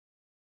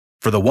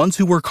For the ones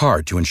who work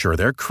hard to ensure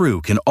their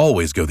crew can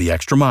always go the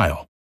extra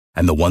mile,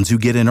 and the ones who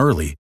get in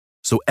early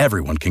so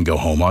everyone can go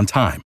home on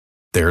time,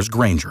 there's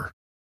Grainger,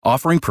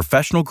 offering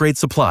professional-grade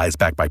supplies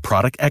backed by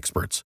product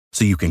experts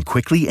so you can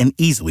quickly and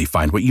easily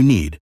find what you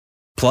need.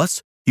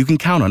 Plus, you can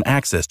count on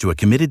access to a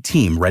committed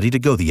team ready to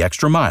go the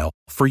extra mile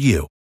for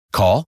you.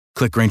 Call,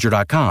 click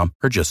Grainger.com,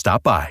 or just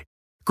stop by.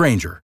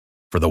 Grainger,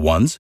 for the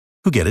ones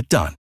who get it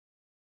done.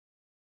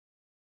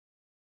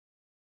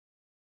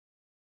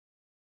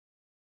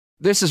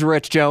 This is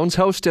Rich Jones,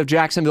 host of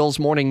Jacksonville's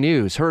Morning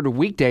News, heard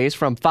weekdays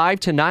from 5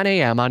 to 9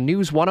 a.m. on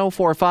News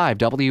 104.5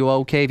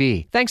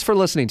 WOKV. Thanks for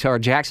listening to our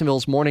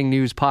Jacksonville's Morning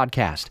News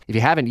podcast. If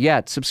you haven't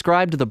yet,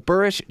 subscribe to the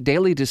Burrish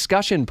Daily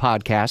Discussion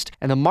podcast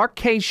and the Mark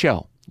Kaye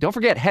Show. Don't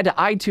forget, head to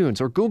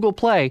iTunes or Google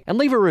Play and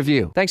leave a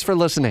review. Thanks for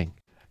listening.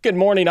 Good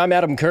morning. I'm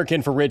Adam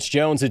Kirkin for Rich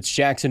Jones. It's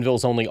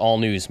Jacksonville's only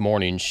all-news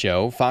morning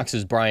show.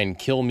 Fox's Brian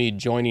Kilmeade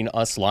joining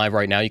us live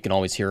right now. You can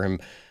always hear him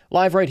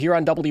live right here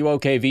on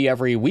WOKV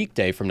every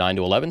weekday from 9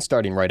 to 11,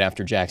 starting right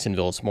after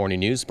Jacksonville's Morning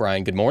News.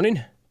 Brian, good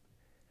morning.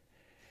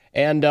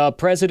 And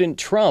President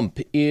Trump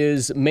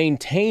is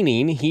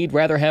maintaining he'd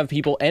rather have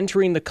people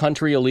entering the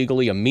country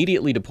illegally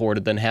immediately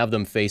deported than have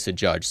them face a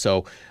judge.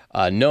 So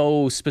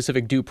no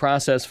specific due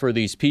process for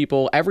these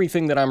people.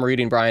 Everything that I'm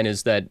reading, Brian,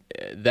 is that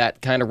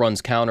kind of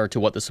runs counter to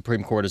what the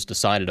Supreme Court has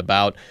decided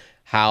about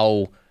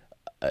how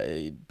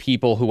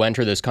people who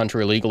enter this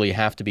country illegally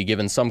have to be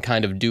given some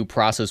kind of due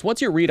process.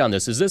 What's your read on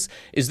this? Is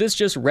this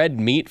just red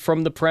meat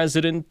from the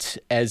president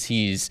as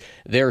he's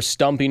there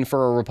stumping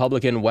for a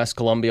Republican in West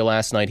Columbia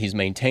last night? He's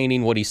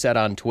maintaining what he said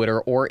on Twitter,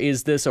 or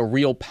is this a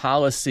real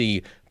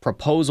policy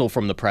proposal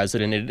from the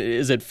president?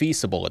 Is it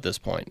feasible at this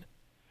point?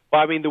 Well,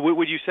 I mean,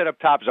 what you said up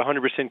top is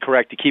 100%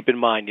 correct to keep in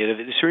mind.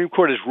 The Supreme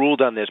Court has ruled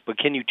on this, but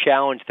can you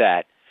challenge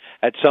that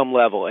at some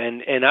level?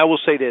 And I will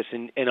say this,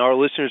 and our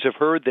listeners have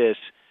heard this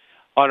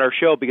on our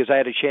show because I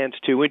had a chance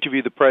to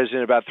interview the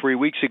president about 3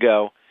 weeks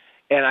ago,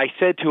 and I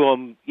said to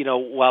him,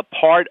 while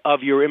part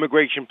of your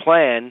immigration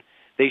plan,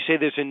 they say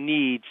there's a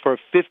need for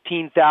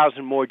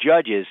 15,000 more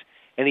judges,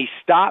 and he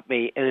stopped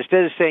me, and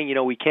instead of saying,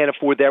 we can't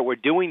afford that, we're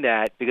doing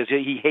that, because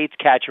he hates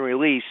catch and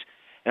release,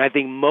 and I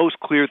think most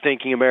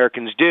clear-thinking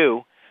Americans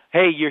do,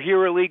 hey, you're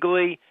here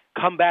illegally,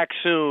 come back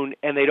soon,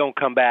 and they don't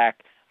come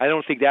back. I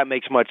don't think that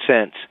makes much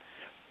sense.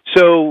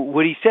 So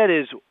what he said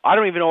is, I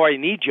don't even know why you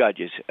need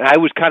judges. And I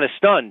was kind of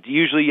stunned.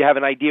 Usually you have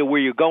an idea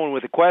where you're going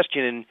with a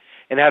question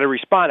and how to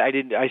respond. I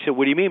said,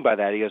 what do you mean by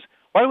that? He goes,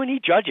 why do we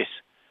need judges?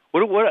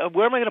 Where am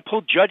I going to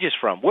pull judges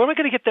from? Where am I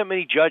going to get that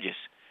many judges?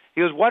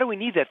 He goes, why do we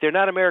need that? They're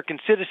not American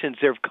citizens.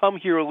 They've come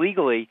here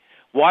illegally.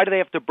 Why do they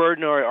have to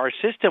burden our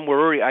system?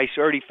 I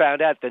already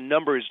found out the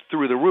number is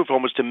through the roof,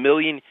 almost 1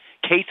 million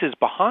cases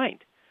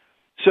behind.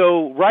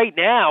 So right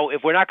now,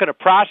 if we're not going to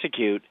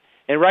prosecute,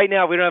 and right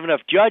now we don't have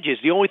enough judges,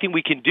 the only thing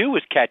we can do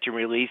is catch and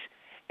release,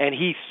 and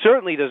he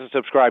certainly doesn't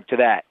subscribe to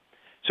that.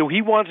 So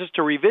he wants us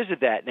to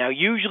revisit that. Now,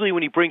 usually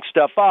when he brings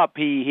stuff up,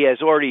 he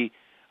has already,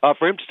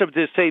 for him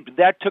to say,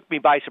 that took me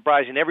by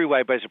surprise, in every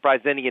way by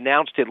surprise. Then he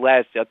announced it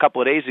a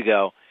couple of days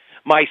ago.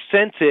 My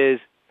sense is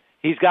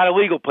he's got a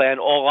legal plan.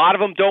 A lot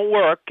of them don't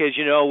work, as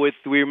you know, we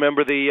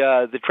remember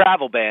the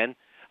travel ban.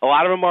 A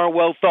lot of them aren't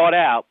well thought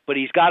out, but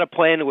he's got a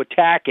plan to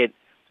attack it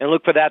and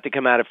look for that to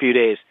come out in a few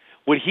days.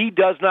 What he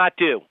does not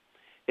do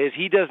is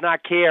he does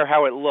not care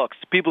how it looks.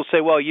 People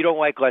say, well, you don't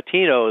like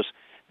Latinos,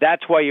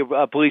 that's why you're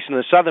policing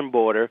the southern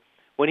border.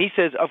 When he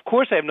says, of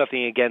course I have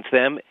nothing against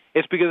them,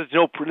 it's because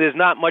there's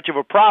not much of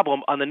a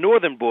problem on the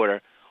northern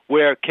border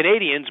where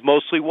Canadians,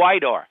 mostly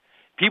white, are.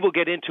 People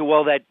get into,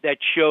 well, that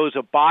shows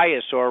a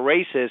bias or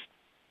a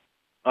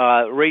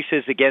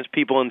racist against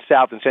people in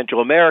South and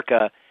Central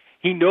America.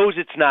 He knows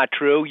it's not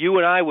true. You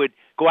and I would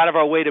go out of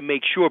our way to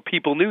make sure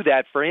people knew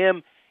that. For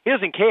him, he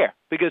doesn't care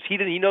because he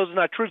knows it's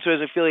not true, so he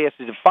doesn't feel he has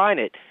to define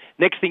it.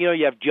 Next thing you know,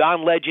 you have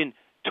John Legend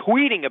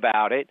tweeting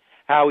about it,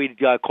 how he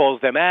calls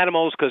them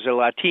animals because they're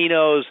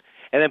Latinos,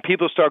 and then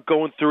people start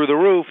going through the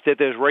roof that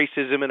there's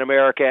racism in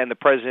America and the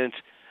president's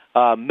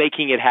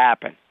making it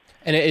happen.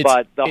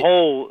 But the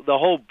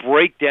whole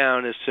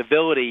breakdown of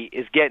civility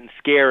is getting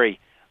scary.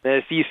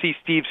 And you see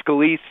Steve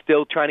Scalise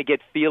still trying to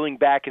get feeling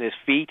back in his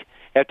feet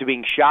after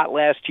being shot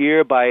last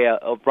year by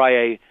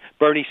a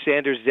Bernie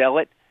Sanders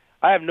zealot.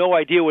 I have no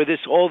idea where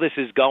all this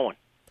is going.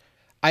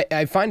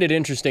 I find it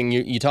interesting.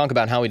 You talk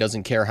about how he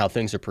doesn't care how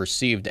things are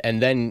perceived,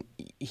 and then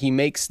he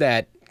makes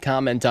that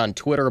comment on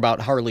Twitter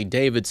about Harley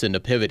Davidson, to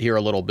pivot here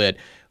a little bit,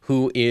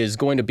 who is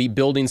going to be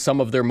building some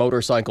of their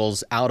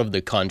motorcycles out of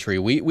the country.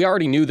 We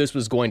already knew this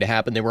was going to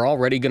happen. They were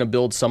already going to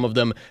build some of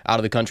them out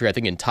of the country, I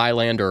think in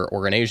Thailand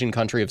or an Asian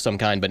country of some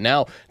kind. But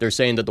now they're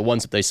saying that the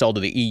ones that they sell to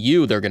the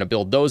EU, they're going to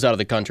build those out of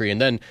the country. And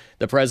then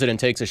the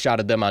president takes a shot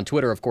at them on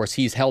Twitter. Of course,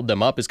 he's held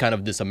them up as kind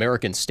of this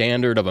American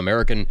standard of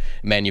American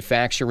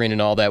manufacturing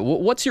and all that.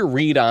 What's your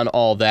read on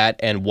all that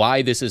and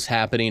why this is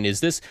happening? Is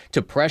this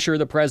to pressure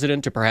the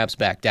president to perhaps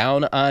back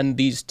down on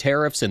these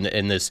tariffs and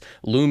this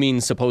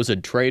looming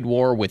supposed trade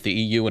war with the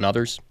EU and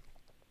others?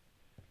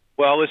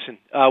 Well, listen,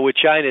 with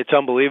China, it's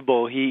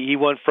unbelievable. He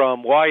went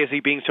from, why is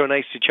he being so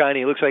nice to China?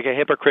 He looks like a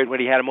hypocrite when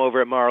he had him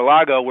over at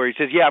Mar-a-Lago, where he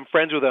says, yeah, I'm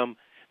friends with them.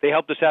 They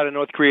helped us out in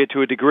North Korea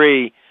to a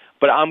degree,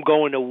 but I'm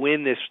going to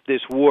win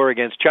this war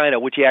against China,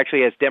 which he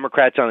actually has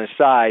Democrats on his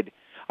side.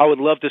 I would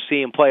love to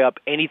see him play up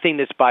anything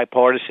that's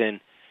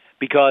bipartisan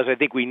because I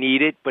think we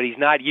need it, but he's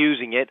not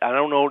using it. I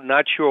don't know,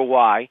 not sure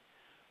why.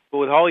 But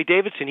with Harley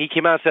Davidson, he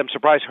came out and said, I'm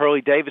surprised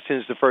Harley Davidson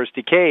is the first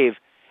to cave.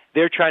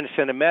 They're trying to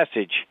send a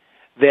message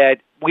that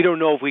we don't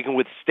know if we can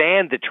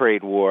withstand the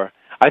trade war.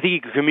 I think he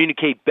could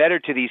communicate better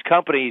to these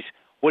companies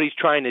what he's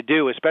trying to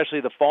do,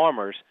 especially the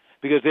farmers,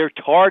 because they're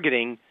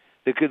targeting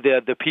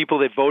the people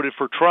that voted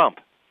for Trump.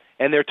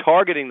 And they're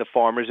targeting the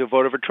farmers who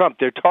voted for Trump.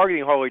 They're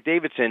targeting Harley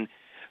Davidson,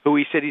 who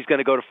he said he's going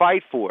to go to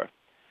fight for.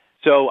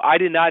 So I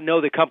did not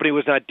know the company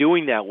was not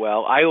doing that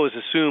well. I always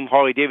assumed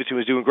Harley Davidson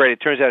was doing great. It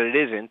turns out it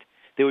isn't.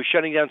 They were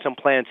shutting down some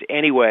plants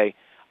anyway.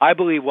 I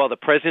believe while the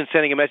president's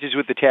sending a message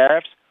with the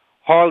tariffs,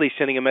 Harley's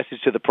sending a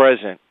message to the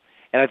president.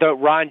 And I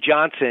thought Ron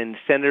Johnson,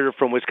 senator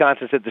from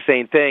Wisconsin, said the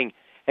same thing.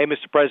 Hey,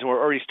 Mr. President, we're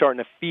already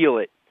starting to feel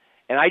it.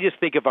 And I just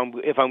think if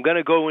I'm going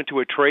to go into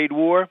a trade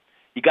war,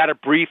 you got to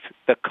brief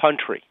the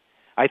country.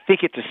 I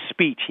think it's a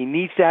speech. He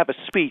needs to have a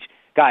speech.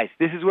 Guys,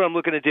 this is what I'm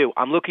looking to do.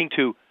 I'm looking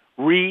to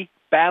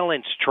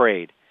rebalance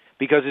trade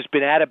because it's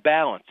been out of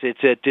balance.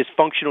 It's a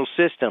dysfunctional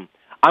system.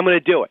 I'm going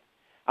to do it.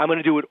 I'm going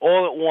to do it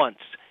all at once.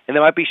 And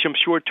there might be some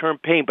short-term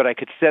pain, but I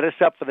could set us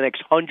up for the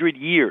next 100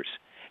 years.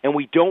 And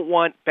we don't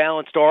want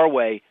balanced our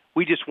way.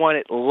 We just want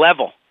it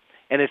level.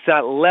 And it's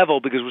not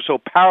level because we're so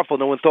powerful.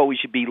 No one thought we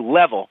should be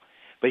level.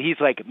 But he's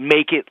like,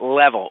 make it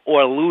level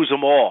or lose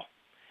them all.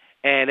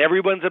 And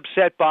everyone's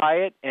upset by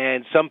it.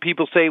 And some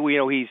people say,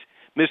 he's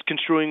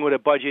misconstruing what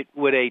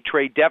a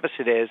trade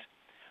deficit is.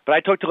 But I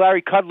talked to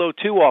Larry Kudlow,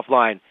 too,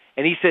 offline.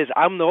 And he says,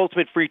 I'm the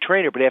ultimate free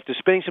trader. But after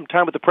spending some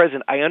time with the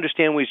president, I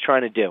understand what he's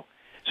trying to do.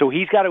 So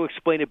he's got to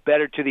explain it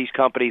better to these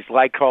companies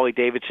like Harley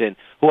Davidson,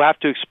 who have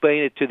to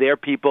explain it to their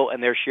people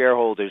and their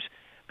shareholders,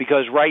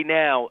 because right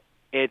now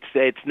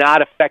it's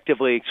not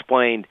effectively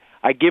explained.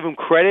 I give him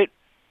credit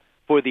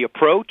for the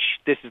approach.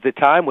 This is the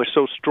time. We're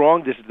so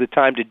strong. This is the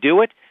time to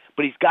do it.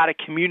 But he's got to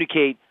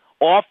communicate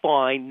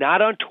offline,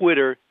 not on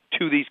Twitter,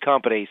 to these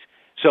companies.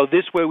 So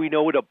this way we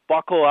know to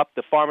buckle up.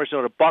 The farmers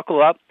know to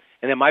buckle up,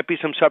 and there might be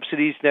some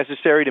subsidies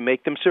necessary to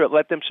make them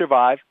let them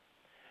survive.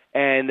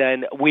 And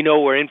then we know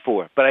what we're in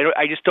for. But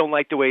I just don't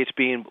like the way it's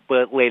being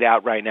laid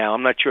out right now.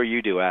 I'm not sure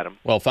you do, Adam.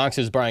 Well,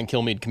 Fox's Brian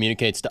Kilmeade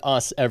communicates to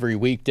us every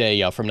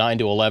weekday from 9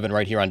 to 11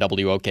 right here on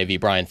WOKV.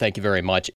 Brian, thank you very much.